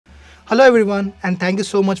Hello everyone, and thank you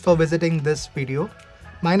so much for visiting this video.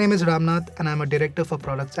 My name is Ramnath and I'm a Director for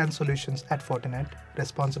Products and Solutions at Fortinet,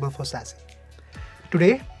 responsible for SASE.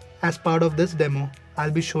 Today, as part of this demo,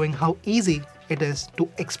 I'll be showing how easy it is to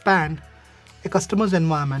expand a customer's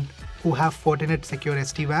environment who have Fortinet Secure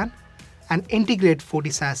SD-WAN and integrate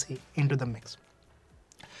FortiSASE into the mix.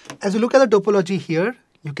 As you look at the topology here,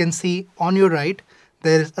 you can see on your right,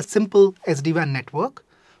 there is a simple SD-WAN network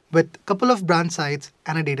with a couple of branch sites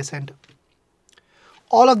and a data center.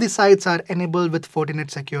 All of these sites are enabled with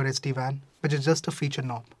Fortinet Secure SD-WAN, which is just a feature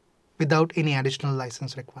knob without any additional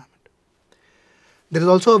license requirement. There is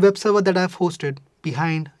also a web server that I've hosted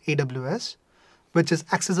behind AWS, which is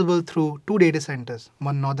accessible through two data centers,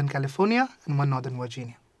 one Northern California and one Northern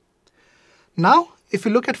Virginia. Now, if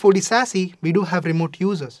you look at FortiSASE, we do have remote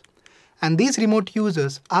users, and these remote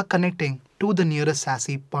users are connecting to the nearest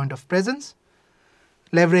SASE point of presence,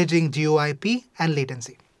 leveraging GeoIP and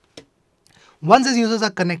latency. Once these users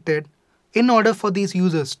are connected, in order for these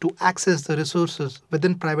users to access the resources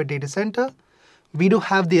within private data center, we do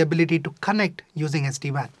have the ability to connect using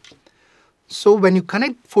SD-WAN. So when you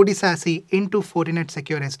connect FortiSASE into Fortinet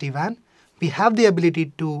Secure SD-WAN, we have the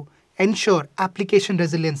ability to ensure application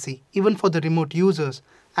resiliency even for the remote users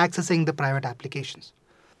accessing the private applications.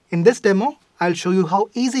 In this demo, I'll show you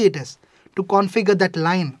how easy it is to configure that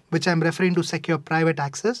line which I'm referring to secure private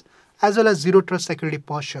access as well as zero trust security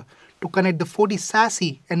posture to connect the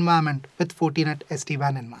FortiSASE environment with Fortinet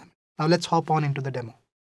SD-WAN environment. Now let's hop on into the demo.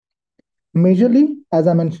 Majorly, as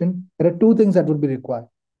I mentioned, there are two things that would be required.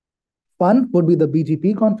 One would be the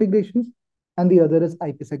BGP configurations and the other is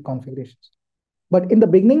IPsec configurations. But in the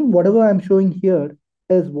beginning, whatever I'm showing here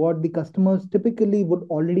is what the customers typically would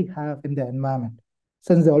already have in their environment.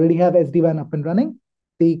 Since they already have SD-WAN up and running,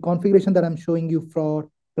 the configuration that I'm showing you for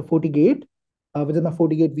the FortiGate, within the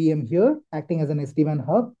FortiGate VM here, acting as an SD-WAN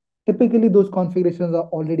hub, typically those configurations are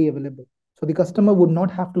already available. So the customer would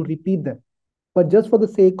not have to repeat them. But just for the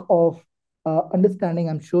sake of understanding,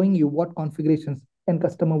 I'm showing you what configurations an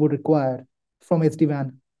customer would require from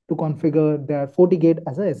SD-WAN to configure their FortiGate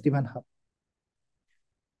as a SD-WAN hub.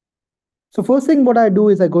 So first thing what I do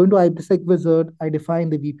is I go into IPsec wizard, I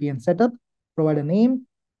define the VPN setup, provide a name,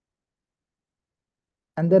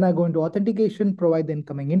 and then I go into authentication, provide the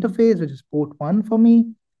incoming interface, which is port 1 for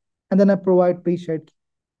me. And then I provide pre-shared key.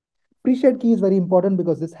 Pre-shared key is very important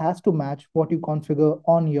because this has to match what you configure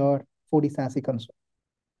on your FortiSASE console.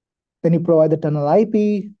 Then you provide the tunnel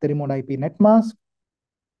IP, the remote IP net mask.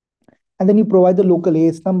 And then you provide the local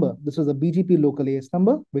AS number. This is a BGP local AS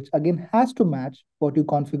number, which again has to match what you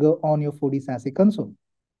configure on your FortiSASE console.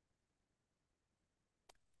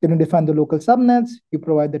 Then you define the local subnets, you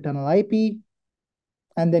provide the tunnel IP,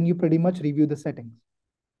 and then you pretty much review the settings.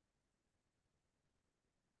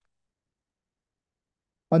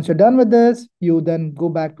 Once you're done with this, you then go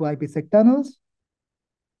back to IPsec tunnels.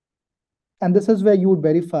 And this is where you would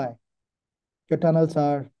verify your tunnels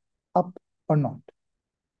are up or not.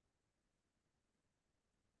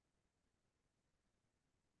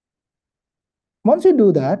 Once you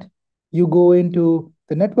do that, you go into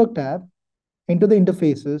the network tab, into the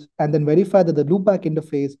interfaces, and then verify that the loopback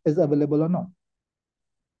interface is available or not.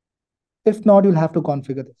 If not, you'll have to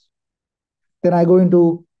configure this. Then I go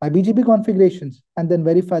into my BGP configurations and then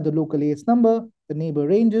verify the local AS number, the neighbor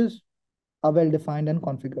ranges are well defined and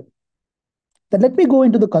configured. Then let me go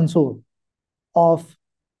into the console of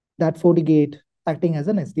that FortiGate acting as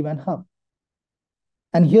an SD-WAN hub.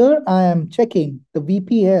 And here I am checking the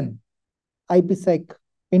VPN IPsec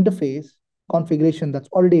interface configuration that's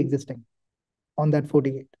already existing on that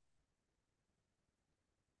FortiGate.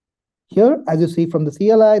 Here, as you see from the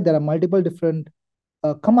CLI, there are multiple different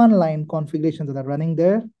command line configurations that are running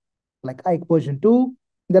there, like IKE version 2.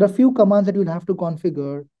 There are a few commands that you'll have to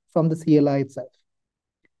configure from the CLI itself.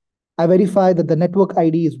 I verify that the network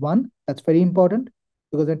ID is 1. That's very important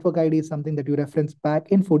because network ID is something that you reference back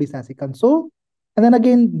in FortiSASE console. And then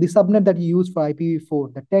again, the subnet that you use for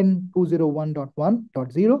IPv4, the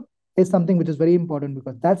 10.201.1.0 is something which is very important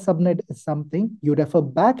because that subnet is something you refer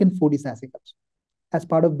back in FortiSASE console as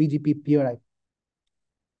part of BGP peer IP.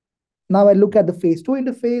 Now I look at the phase 2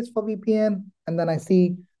 interface for VPN, and then I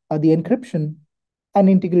see the encryption and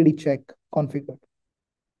integrity check configured.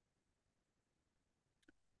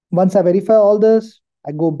 Once I verify all this,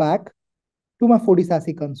 I go back to my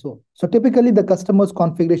FortiSASE console. So typically the customer's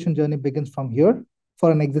configuration journey begins from here for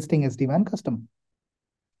an existing SD-WAN customer.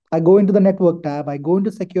 I go into the network tab, I go into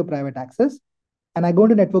secure private access, and I go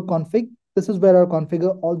into network config. This is where I'll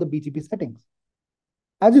configure all the BGP settings.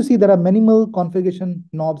 As you see, there are minimal configuration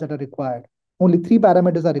knobs that are required. Only 3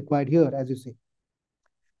 parameters are required here, as you see.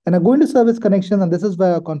 Then I go into service connections, and this is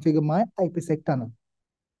where I configure my IPsec tunnel.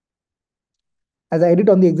 As I edit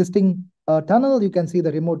on the existing tunnel, you can see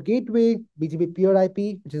the remote gateway, BGP peer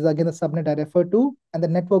IP, which is again the subnet I referred to, and the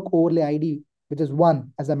network overlay ID, which is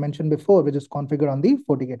 1, as I mentioned before, which is configured on the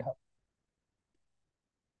FortiGate hub.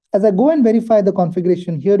 As I go and verify the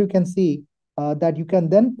configuration, here you can see that you can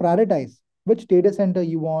then prioritize which data center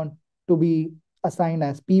you want to be assigned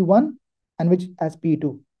as P1 and which as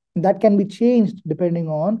P2. And that can be changed depending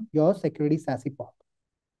on your security SASE pop.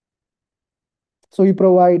 So you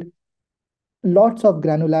provide lots of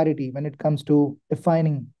granularity when it comes to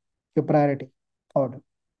defining your priority order.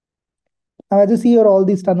 Now, as you see here, all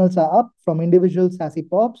these tunnels are up from individual SASE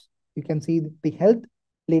pops. You can see the health,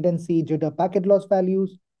 latency, jitter, packet loss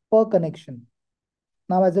values per connection.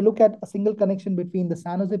 Now, as I look at a single connection between the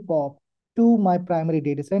San Jose pop to my primary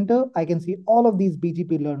data center, I can see all of these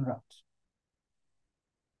BGP learn routes.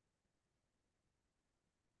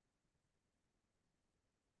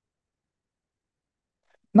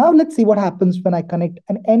 Now let's see what happens when I connect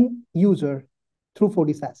an end user through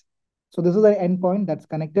FortiSASE. So this is an endpoint that's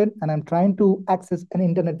connected, and I'm trying to access an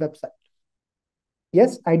internet website.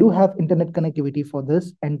 Yes, I do have internet connectivity for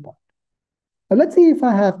this endpoint. Now let's see if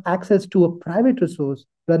I have access to a private resource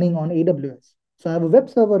running on AWS. So I have a web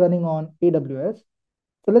server running on AWS.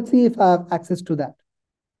 So let's see if I have access to that.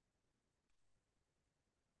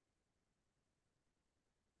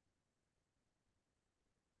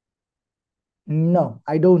 No,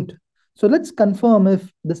 I don't. So let's confirm if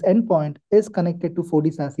this endpoint is connected to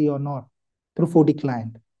FortiSASE or not through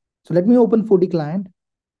FortiClient. So let me open FortiClient.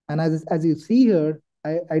 And as you see here,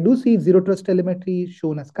 I do see zero trust telemetry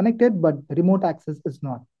shown as connected, but remote access is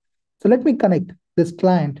not. So let me connect this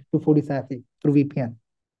client to FortiSASE through VPN.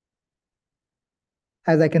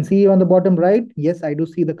 As I can see on the bottom right, yes, I do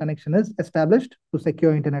see the connection is established to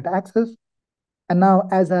secure internet access. And now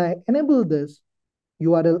as I enable this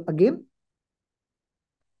URL again,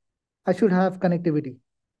 I should have connectivity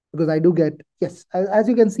because I do get, yes, as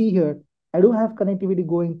you can see here, I do have connectivity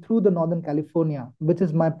going through the Northern California, which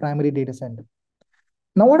is my primary data center.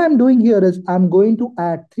 Now what I'm doing here is I'm going to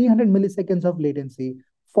add 300 milliseconds of latency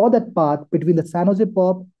for that path between the San Jose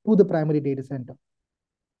pop to the primary data center.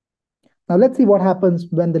 Now let's see what happens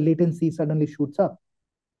when the latency suddenly shoots up.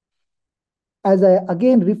 As I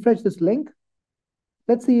again refresh this link,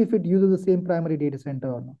 let's see if it uses the same primary data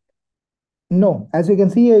center or not. No, as you can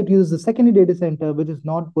see here, it uses the secondary data center, which is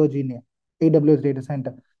not Virginia, AWS data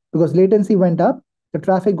center. Because latency went up, the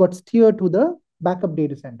traffic got steered to the backup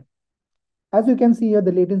data center. As you can see here,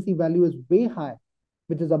 the latency value is way high,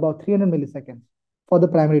 which is about 300 milliseconds for the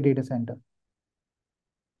primary data center.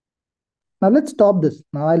 Now let's stop this.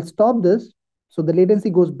 Now I'll stop this. So the latency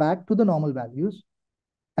goes back to the normal values.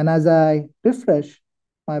 And as I refresh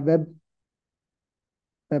my web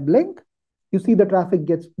link, you see the traffic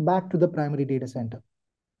gets back to the primary data center.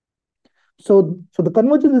 So the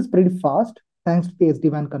convergence is pretty fast thanks to the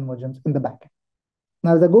SD-WAN convergence in the backend.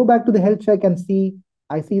 Now, as I go back to the health check and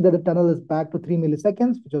I see that the tunnel is back to 3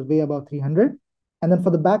 milliseconds, which was way above 300. And then for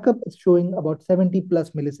the backup, it's showing about 70 plus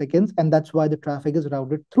milliseconds. And that's why the traffic is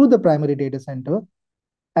routed through the primary data center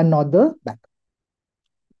and not the backup.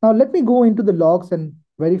 Now, let me go into the logs and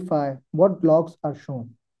verify what logs are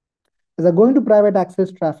shown. As I go into private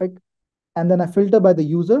access traffic, and then I filter by the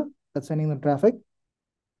user that's sending the traffic,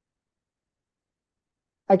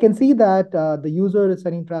 I can see that the user is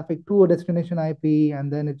sending traffic to a destination IP, and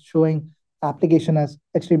then it's showing application as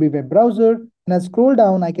HTTP web browser. And as I scroll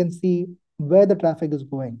down, I can see where the traffic is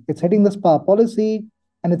going. It's hitting the SPA policy,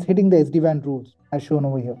 and it's hitting the SD-WAN rules as shown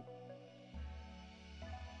over here.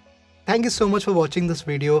 Thank you so much for watching this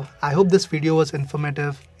video. I hope this video was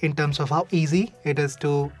informative in terms of how easy it is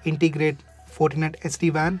to integrate Fortinet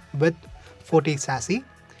SD-WAN with FortiSASE.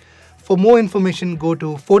 For more information, go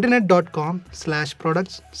to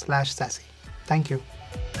fortinet.com/products/SASE. Thank you.